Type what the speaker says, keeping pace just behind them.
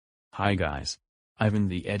Hi guys. Ivan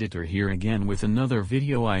the editor here again with another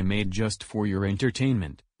video I made just for your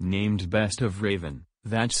entertainment, named Best of Raven.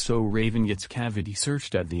 That's so Raven gets cavity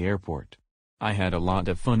searched at the airport. I had a lot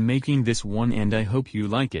of fun making this one and I hope you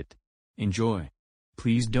like it. Enjoy.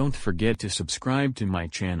 Please don't forget to subscribe to my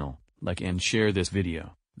channel, like and share this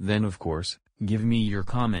video. Then of course, give me your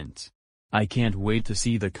comments. I can't wait to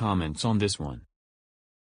see the comments on this one.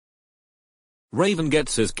 Raven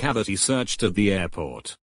gets his cavity searched at the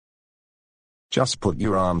airport. Just put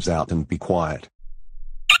your arms out and be quiet.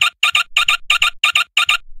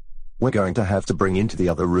 We're going to have to bring into the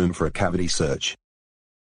other room for a cavity search.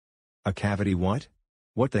 A cavity what?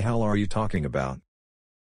 What the hell are you talking about?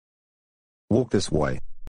 Walk this way.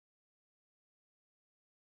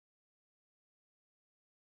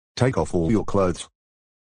 Take off all your clothes.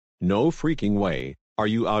 No freaking way, are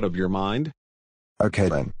you out of your mind? Okay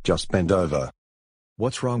then, just bend over.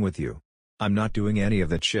 What's wrong with you? I'm not doing any of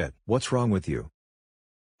that shit. What's wrong with you?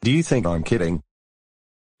 Do you think I'm kidding?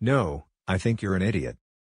 No, I think you're an idiot.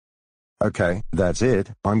 Okay, that's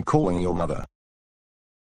it, I'm calling your mother.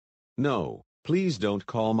 No, please don't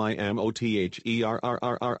call my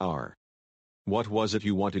motherrrrr. What was it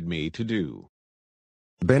you wanted me to do?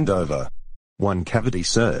 Bend over. One cavity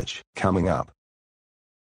search, coming up.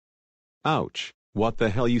 Ouch, what the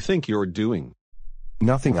hell you think you're doing?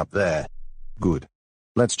 Nothing up there. Good.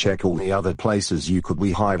 Let's check all the other places you could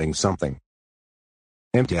be hiding something.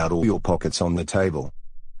 Empty out all your pockets on the table.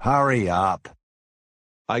 Hurry up.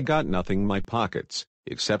 I got nothing in my pockets,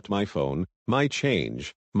 except my phone, my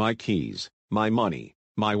change, my keys, my money,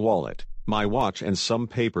 my wallet, my watch and some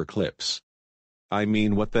paper clips. I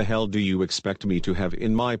mean, what the hell do you expect me to have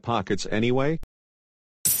in my pockets anyway?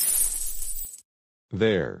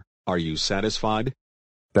 There, are you satisfied?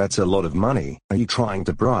 That's a lot of money. Are you trying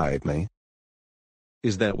to bribe me?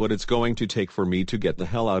 Is that what it's going to take for me to get the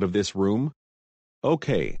hell out of this room?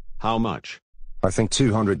 Okay, how much? I think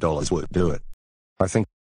 $200 would do it. I think.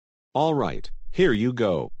 All right, here you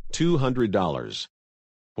go, $200.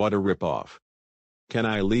 What a ripoff. Can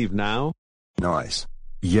I leave now? Nice.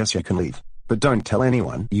 Yes, you can leave, but don't tell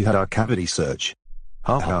anyone you had our cavity search.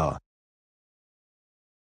 Ha ha.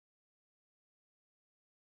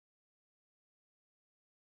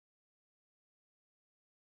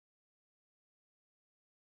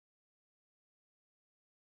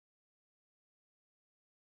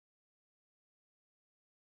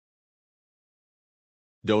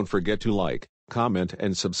 Don't forget to like, comment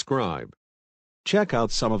and subscribe. Check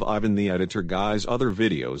out some of Ivan the Editor Guy's other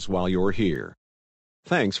videos while you're here.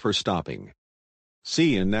 Thanks for stopping.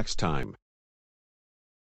 See you next time.